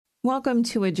Welcome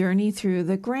to a journey through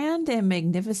the grand and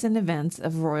magnificent events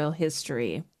of royal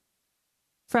history.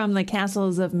 From the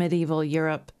castles of medieval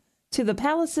Europe to the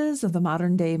palaces of the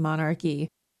modern-day monarchy,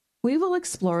 we will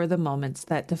explore the moments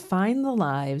that define the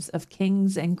lives of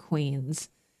kings and queens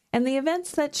and the events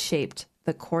that shaped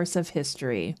the course of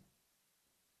history.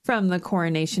 From the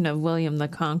coronation of William the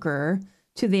Conqueror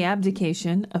to the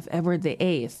abdication of Edward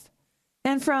VIII,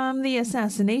 and from the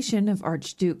assassination of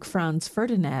Archduke Franz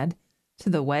Ferdinand to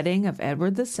the wedding of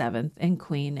Edward VII and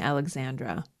Queen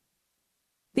Alexandra.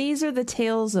 These are the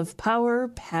tales of power,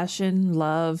 passion,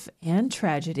 love, and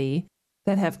tragedy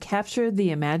that have captured the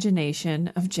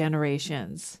imagination of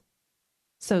generations.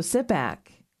 So sit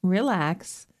back,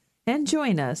 relax, and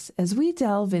join us as we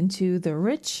delve into the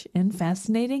rich and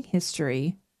fascinating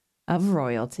history of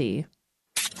royalty.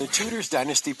 The Tudors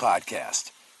Dynasty Podcast.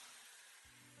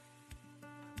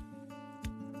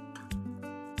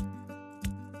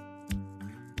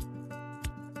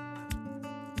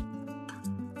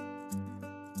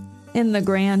 In the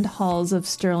grand halls of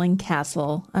Stirling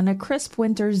Castle, on a crisp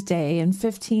winter's day in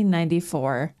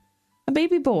 1594, a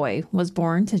baby boy was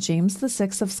born to James VI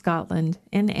of Scotland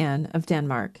and Anne of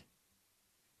Denmark.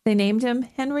 They named him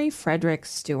Henry Frederick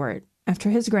Stuart, after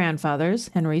his grandfathers,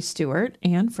 Henry Stuart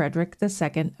and Frederick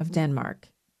II of Denmark.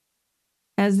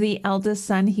 As the eldest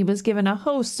son, he was given a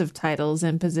host of titles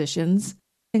and positions,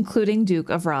 including Duke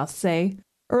of Rothesay,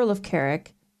 Earl of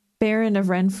Carrick, Baron of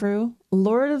Renfrew,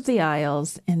 Lord of the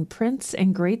Isles, and Prince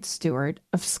and Great Steward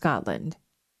of Scotland.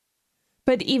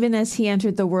 But even as he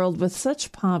entered the world with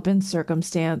such pomp and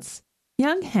circumstance,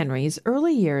 young Henry's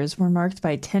early years were marked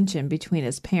by tension between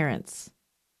his parents.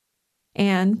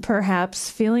 Anne, perhaps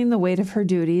feeling the weight of her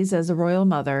duties as a royal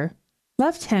mother,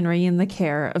 left Henry in the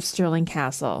care of Stirling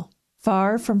Castle,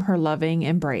 far from her loving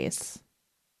embrace.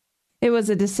 It was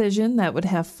a decision that would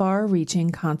have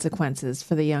far-reaching consequences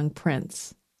for the young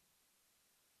prince.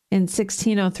 In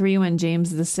 1603, when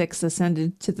James VI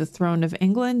ascended to the throne of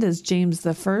England as James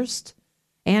I,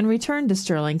 Anne returned to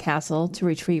Stirling Castle to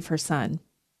retrieve her son.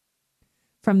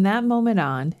 From that moment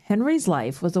on, Henry's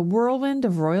life was a whirlwind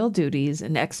of royal duties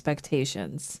and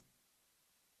expectations.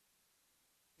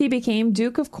 He became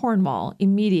Duke of Cornwall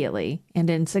immediately, and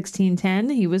in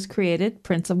 1610 he was created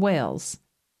Prince of Wales.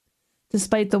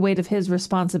 Despite the weight of his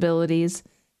responsibilities,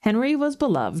 Henry was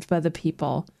beloved by the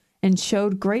people and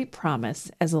showed great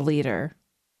promise as a leader.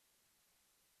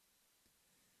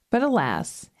 But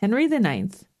alas, Henry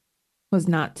IX was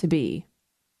not to be.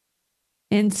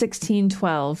 In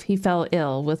 1612, he fell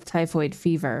ill with typhoid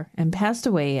fever and passed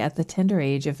away at the tender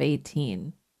age of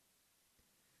 18.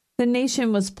 The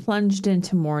nation was plunged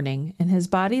into mourning, and his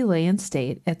body lay in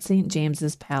state at St.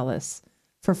 James's Palace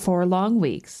for 4 long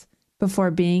weeks before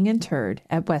being interred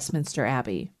at Westminster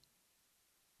Abbey.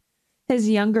 His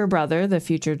younger brother, the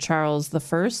future Charles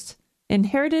I,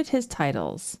 inherited his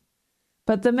titles,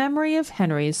 but the memory of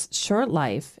Henry's short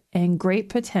life and great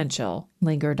potential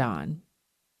lingered on.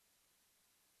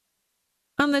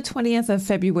 On the 20th of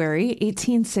February,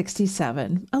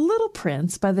 1867, a little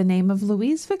prince by the name of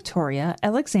Louise Victoria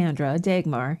Alexandra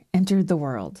Dagmar entered the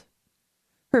world.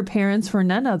 Her parents were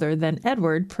none other than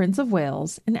Edward, Prince of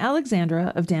Wales, and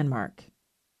Alexandra of Denmark.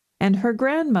 And her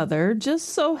grandmother just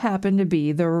so happened to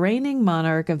be the reigning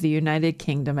monarch of the United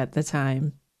Kingdom at the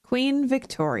time, Queen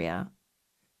Victoria.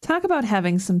 Talk about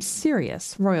having some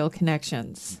serious royal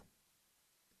connections.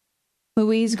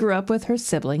 Louise grew up with her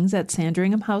siblings at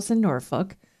Sandringham House in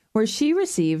Norfolk, where she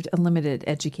received a limited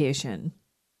education.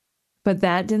 But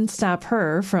that didn't stop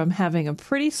her from having a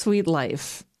pretty sweet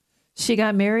life. She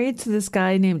got married to this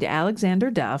guy named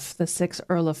Alexander Duff, the 6th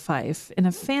Earl of Fife, in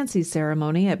a fancy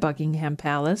ceremony at Buckingham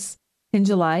Palace in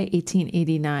July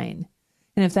 1889.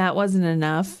 And if that wasn't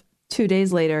enough, 2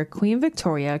 days later, Queen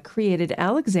Victoria created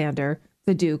Alexander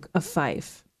the Duke of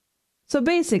Fife. So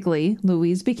basically,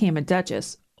 Louise became a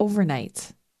duchess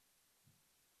overnight.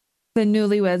 The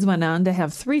newlyweds went on to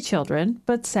have 3 children,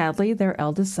 but sadly, their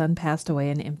eldest son passed away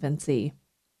in infancy.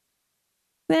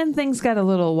 Then things got a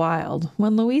little wild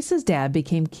when Louise's dad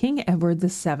became King Edward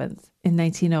VII in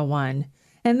 1901,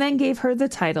 and then gave her the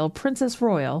title Princess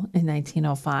Royal in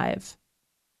 1905.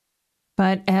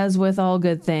 But as with all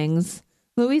good things,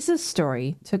 Louise's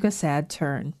story took a sad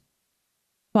turn.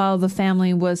 While the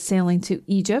family was sailing to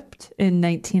Egypt in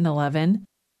 1911,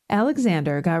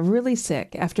 Alexander got really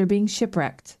sick after being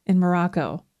shipwrecked in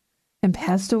Morocco and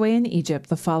passed away in Egypt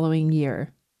the following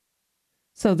year.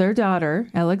 So their daughter,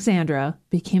 Alexandra,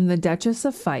 became the Duchess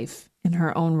of Fife in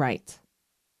her own right.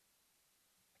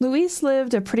 Louise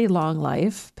lived a pretty long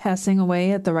life, passing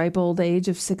away at the ripe old age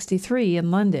of 63 in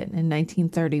London in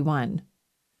 1931.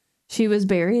 She was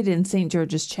buried in St.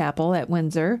 George's Chapel at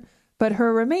Windsor, but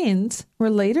her remains were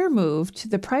later moved to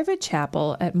the private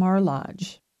chapel at Mar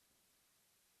Lodge.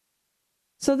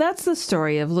 So that's the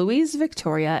story of Louise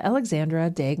Victoria Alexandra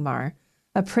Dagmar,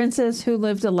 a princess who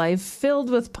lived a life filled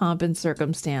with pomp and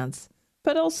circumstance,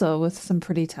 but also with some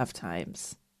pretty tough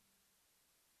times.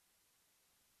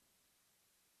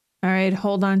 All right,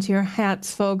 hold on to your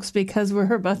hats, folks, because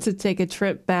we're about to take a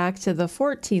trip back to the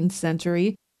 14th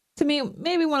century to meet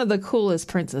maybe one of the coolest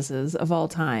princesses of all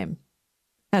time.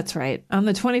 That's right. On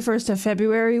the 21st of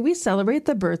February, we celebrate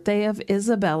the birthday of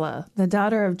Isabella, the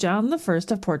daughter of John I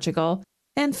of Portugal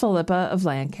and Philippa of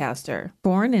Lancaster,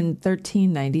 born in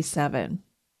 1397.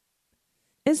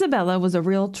 Isabella was a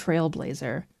real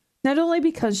trailblazer, not only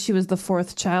because she was the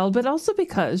fourth child, but also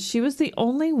because she was the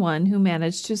only one who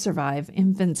managed to survive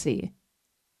infancy.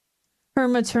 Her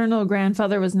maternal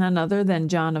grandfather was none other than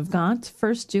John of Gaunt,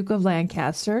 1st Duke of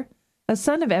Lancaster, a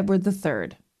son of Edward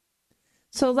III.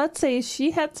 So let's say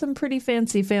she had some pretty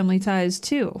fancy family ties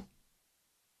too.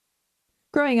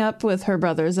 Growing up with her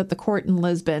brothers at the court in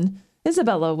Lisbon,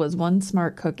 Isabella was one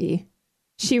smart cookie.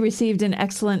 She received an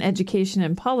excellent education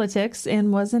in politics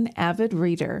and was an avid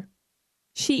reader.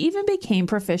 She even became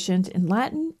proficient in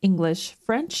Latin, English,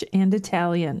 French, and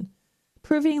Italian,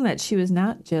 proving that she was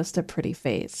not just a pretty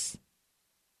face.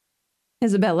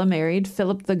 Isabella married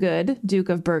Philip the Good, Duke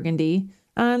of Burgundy,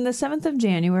 on the 7th of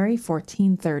January,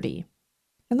 1430.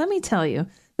 And let me tell you,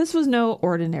 this was no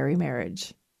ordinary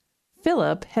marriage.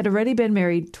 Philip had already been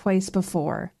married twice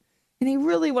before, and he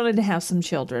really wanted to have some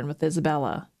children with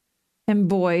Isabella. And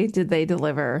boy, did they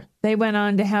deliver. They went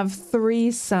on to have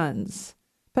 3 sons.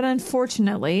 But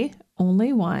unfortunately,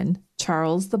 only one,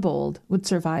 Charles the Bold, would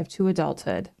survive to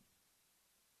adulthood.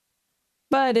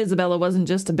 But Isabella wasn't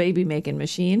just a baby-making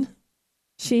machine.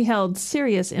 She held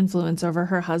serious influence over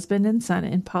her husband and son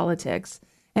in politics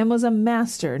and was a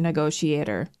master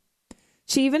negotiator.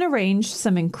 She even arranged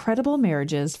some incredible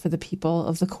marriages for the people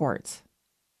of the court.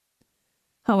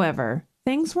 However,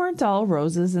 things weren't all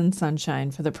roses and sunshine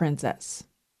for the princess.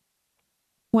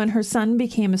 When her son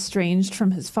became estranged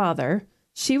from his father,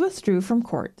 she withdrew from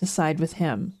court to side with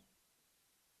him.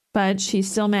 But she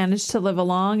still managed to live a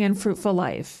long and fruitful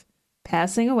life,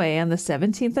 passing away on the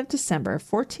 17th of December,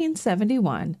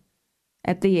 1471,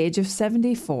 at the age of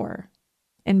 74,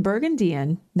 in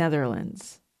Burgundian,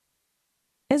 Netherlands.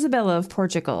 Isabella of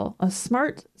Portugal, a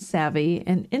smart, savvy,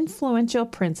 and influential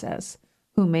princess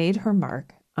who made her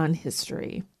mark on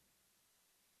history.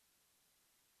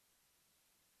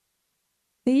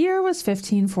 The year was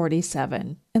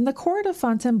 1547, and the court of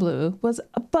Fontainebleau was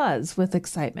abuzz with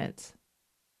excitement.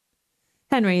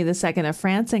 Henry II of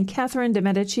France and Catherine de'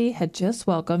 Medici had just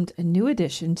welcomed a new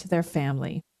addition to their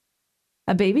family,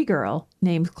 a baby girl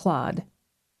named Claude.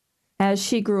 As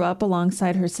she grew up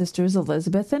alongside her sisters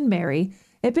Elizabeth and Mary,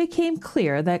 it became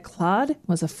clear that Claude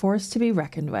was a force to be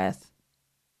reckoned with.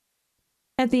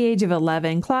 At the age of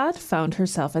 11, Claude found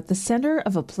herself at the center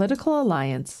of a political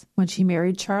alliance when she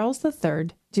married Charles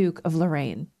III, Duke of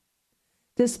Lorraine.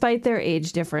 Despite their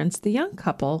age difference, the young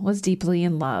couple was deeply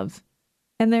in love,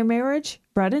 and their marriage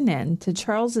brought an end to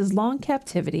Charles's long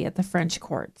captivity at the French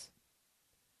court.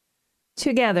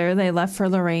 Together, they left for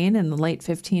Lorraine in the late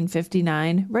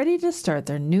 1559, ready to start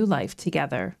their new life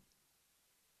together.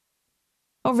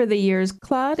 Over the years,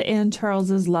 Claude and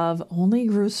Charles's love only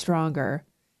grew stronger,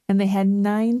 and they had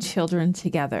 9 children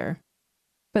together.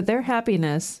 But their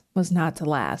happiness was not to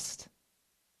last.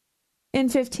 In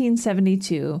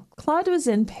 1572, Claude was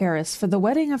in Paris for the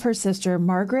wedding of her sister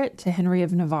Margaret to Henry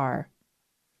of Navarre.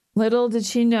 Little did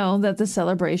she know that the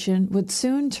celebration would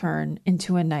soon turn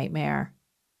into a nightmare.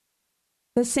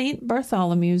 The St.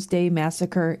 Bartholomew's Day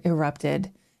massacre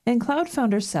erupted, and Claude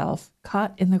found herself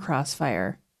caught in the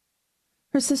crossfire.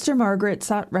 Her sister Margaret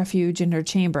sought refuge in her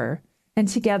chamber, and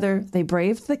together they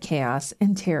braved the chaos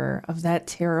and terror of that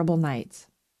terrible night.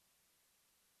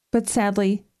 But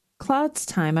sadly, Claude's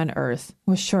time on earth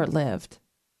was short-lived.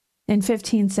 In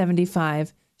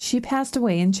 1575, she passed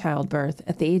away in childbirth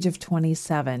at the age of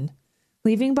 27,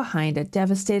 leaving behind a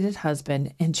devastated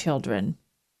husband and children.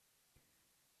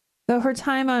 Though her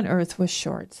time on earth was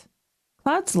short,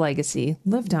 Claude's legacy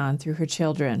lived on through her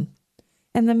children,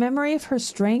 and the memory of her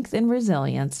strength and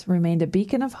resilience remained a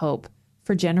beacon of hope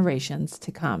for generations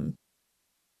to come.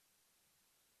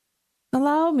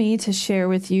 Allow me to share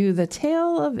with you the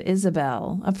tale of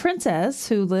Isabel, a princess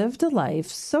who lived a life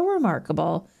so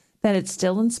remarkable that it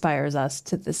still inspires us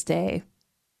to this day.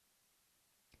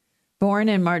 Born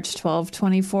in March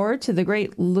 1224 to the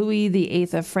great Louis VIII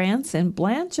of France and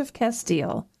Blanche of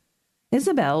Castile,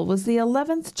 Isabel was the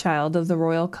 11th child of the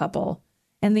royal couple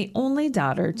and the only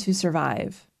daughter to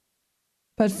survive.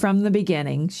 but from the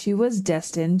beginning she was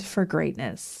destined for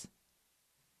greatness.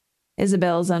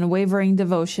 Isabel's unwavering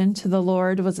devotion to the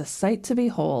Lord was a sight to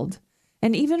behold,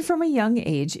 and even from a young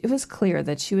age it was clear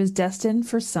that she was destined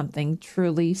for something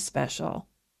truly special.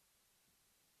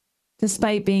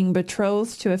 Despite being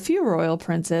betrothed to a few royal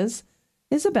princes,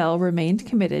 Isabel remained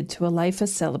committed to a life of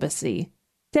celibacy,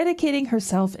 dedicating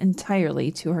herself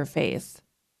entirely to her faith.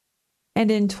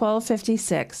 And in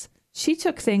 1256, she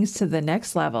took things to the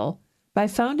next level by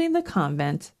founding the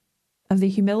convent of the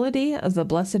Humility of the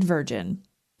Blessed Virgin,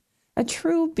 a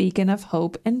true beacon of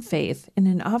hope and faith in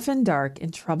an often dark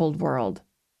and troubled world.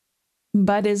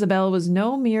 But Isabel was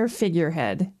no mere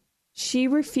figurehead. She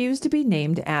refused to be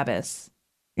named abbess,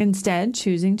 instead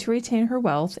choosing to retain her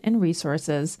wealth and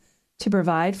resources to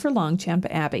provide for Longchamp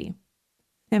Abbey.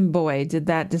 And boy, did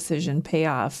that decision pay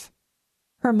off.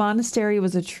 Her monastery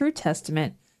was a true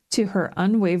testament to her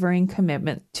unwavering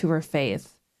commitment to her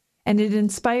faith, and it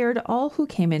inspired all who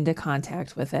came into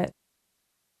contact with it.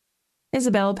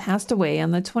 Isabel passed away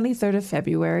on the 23rd of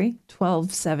February,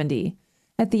 1270,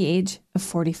 at the age of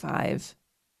 45,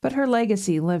 but her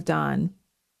legacy lived on.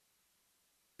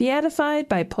 Beatified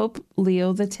by Pope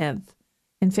Leo X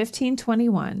in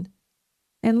 1521,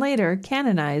 and later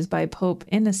canonized by Pope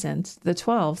Innocent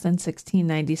XII in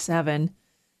 1697,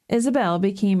 Isabel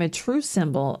became a true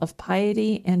symbol of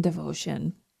piety and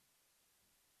devotion.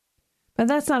 But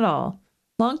that's not all.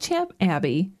 Longchamp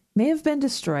Abbey may have been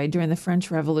destroyed during the French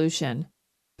Revolution,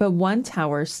 but one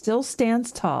tower still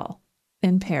stands tall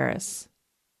in Paris,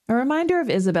 a reminder of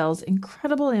Isabel's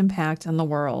incredible impact on the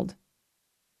world.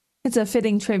 It's a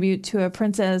fitting tribute to a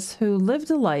princess who lived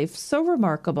a life so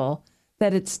remarkable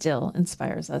that it still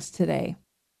inspires us today.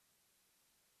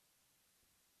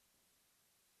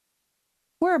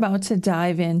 We're about to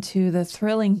dive into the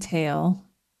thrilling tale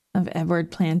of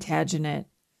Edward Plantagenet,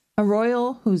 a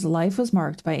royal whose life was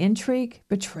marked by intrigue,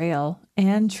 betrayal,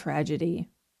 and tragedy.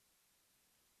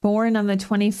 Born on the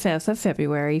 25th of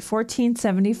February,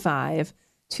 1475,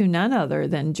 to none other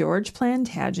than George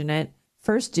Plantagenet,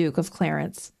 1st Duke of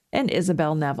Clarence, and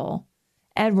Isabel Neville,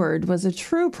 Edward was a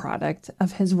true product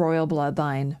of his royal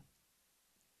bloodline.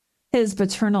 His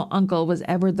paternal uncle was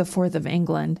Edward IV of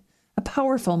England, a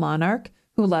powerful monarch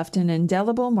who left an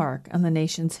indelible mark on the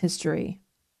nation's history.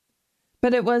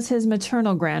 But it was his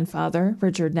maternal grandfather,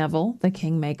 Richard Neville, the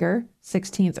Kingmaker,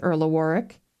 16th Earl of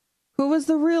Warwick, who was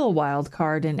the real wild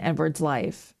card in Edward's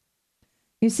life.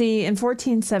 You see, in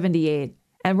 1478,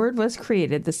 Edward was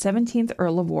created the 17th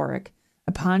Earl of Warwick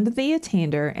upon the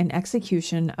attainder and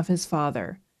execution of his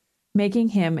father, making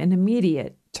him an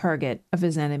immediate target of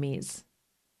his enemies.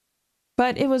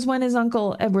 But it was when his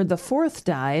uncle Edward IV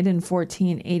died in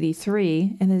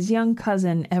 1483 and his young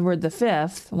cousin Edward V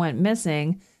went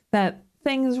missing that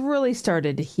things really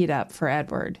started to heat up for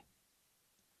Edward.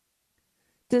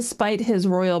 Despite his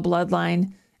royal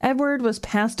bloodline, Edward was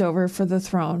passed over for the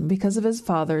throne because of his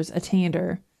father's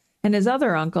attainder, and his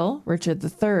other uncle, Richard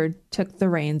III, took the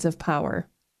reins of power.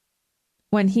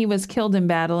 When he was killed in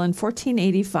battle in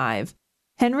 1485,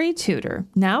 Henry Tudor,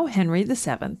 now Henry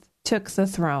VII, took the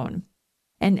throne,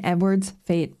 and Edward's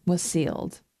fate was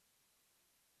sealed.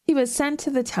 He was sent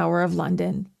to the Tower of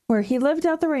London, where he lived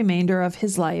out the remainder of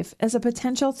his life as a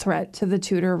potential threat to the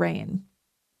Tudor reign.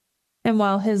 And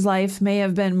while his life may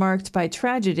have been marked by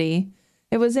tragedy,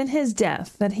 it was in his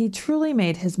death that he truly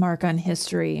made his mark on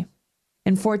history.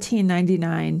 In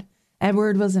 1499,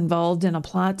 Edward was involved in a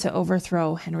plot to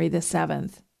overthrow Henry VII,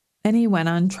 and he went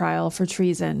on trial for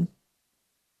treason.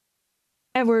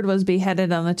 Edward was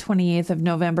beheaded on the 28th of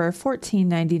November,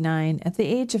 1499, at the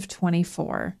age of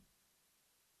 24.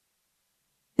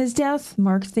 His death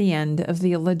marked the end of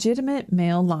the illegitimate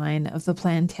male line of the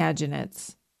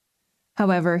Plantagenets.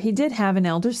 However, he did have an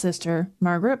elder sister,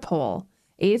 Margaret Pole,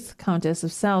 8th Countess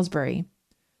of Salisbury,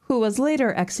 who was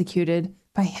later executed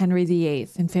by Henry VIII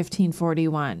in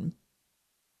 1541.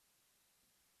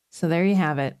 So there you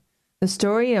have it, the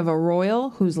story of a royal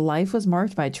whose life was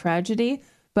marked by tragedy,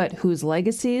 but whose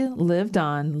legacy lived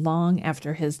on long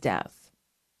after his death.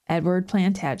 Edward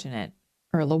Plantagenet,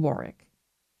 Earl of Warwick.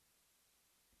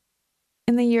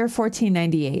 In the year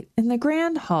 1498, in the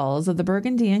grand halls of the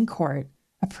Burgundian court,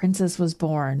 a princess was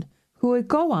born who would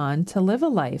go on to live a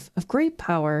life of great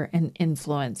power and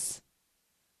influence.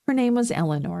 Her name was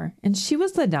Eleanor, and she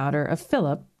was the daughter of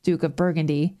Philip, Duke of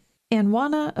Burgundy, and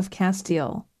Juana of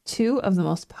Castile, two of the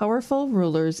most powerful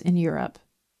rulers in Europe.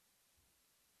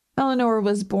 Eleanor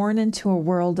was born into a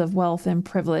world of wealth and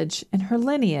privilege, and her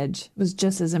lineage was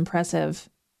just as impressive.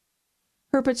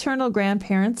 Her paternal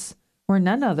grandparents were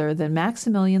none other than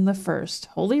Maximilian I,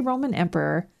 Holy Roman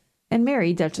Emperor, and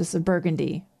Mary, Duchess of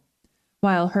Burgundy.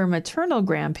 while her maternal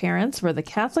grandparents were the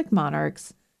Catholic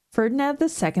monarchs Ferdinand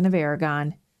II of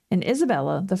Aragon and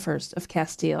Isabella I of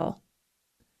Castile.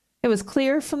 It was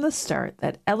clear from the start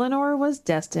that Eleanor was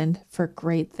destined for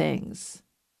great things.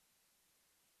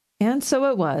 And so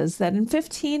it was that in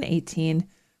 1518,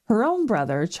 her own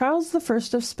brother, Charles I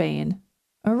of Spain,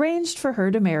 arranged for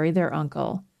her to marry their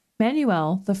uncle,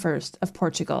 Manuel I of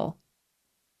Portugal.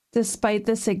 Despite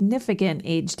the significant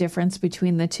age difference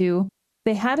between the two,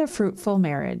 they had a fruitful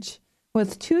marriage,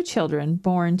 with 2 children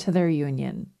born to their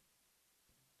union.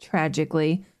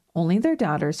 Tragically, only their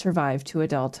daughter survived to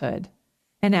adulthood,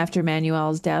 and after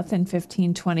Manuel's death in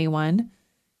 1521,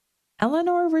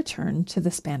 Eleanor returned to the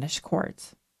Spanish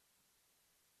court.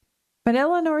 But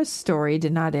Eleanor's story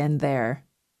did not end there.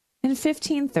 In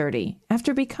 1530,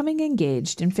 after becoming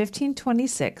engaged in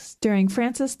 1526 during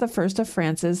Francis I of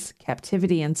France's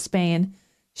captivity in Spain,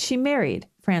 she married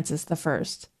Francis I,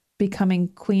 becoming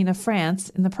Queen of France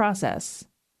in the process.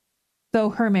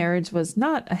 Though her marriage was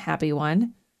not a happy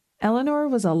one, Eleanor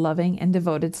was a loving and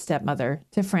devoted stepmother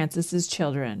to Francis's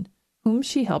children, whom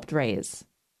she helped raise.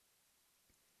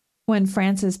 When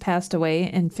Francis passed away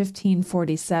in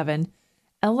 1547,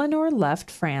 Eleanor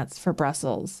left France for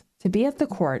Brussels to be at the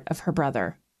court of her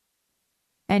brother.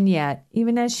 And yet,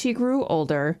 even as she grew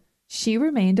older, she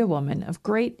remained a woman of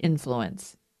great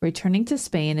influence, returning to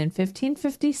Spain in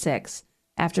 1556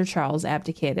 after Charles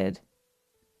abdicated.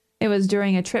 It was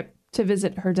during a trip to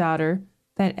visit her daughter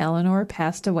that Eleanor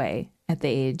passed away at the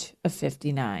age of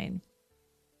 59.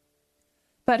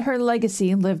 But her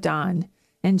legacy lived on,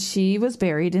 and she was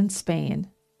buried in Spain,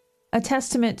 a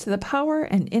testament to the power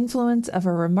and influence of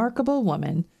a remarkable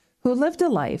woman who lived a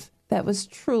life that was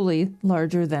truly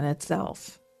larger than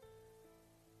itself.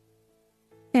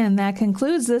 And that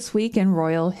concludes this week in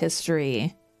royal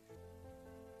history.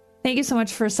 Thank you so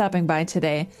much for stopping by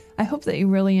today. I hope that you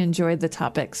really enjoyed the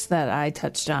topics that I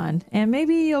touched on, and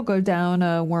maybe you'll go down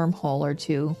a wormhole or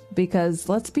two, because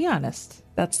let's be honest,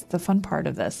 that's the fun part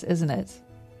of this, isn't it?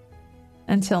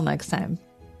 Until next time,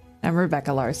 I'm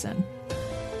Rebecca Larson.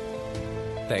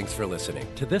 Thanks for listening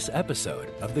to this episode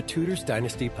of the Tudors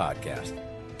Dynasty Podcast.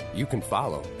 You can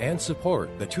follow and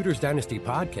support the Tudors Dynasty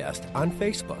Podcast on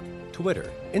Facebook,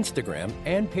 Twitter, Instagram,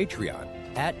 and Patreon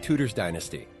 @Tudors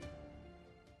Dynasty.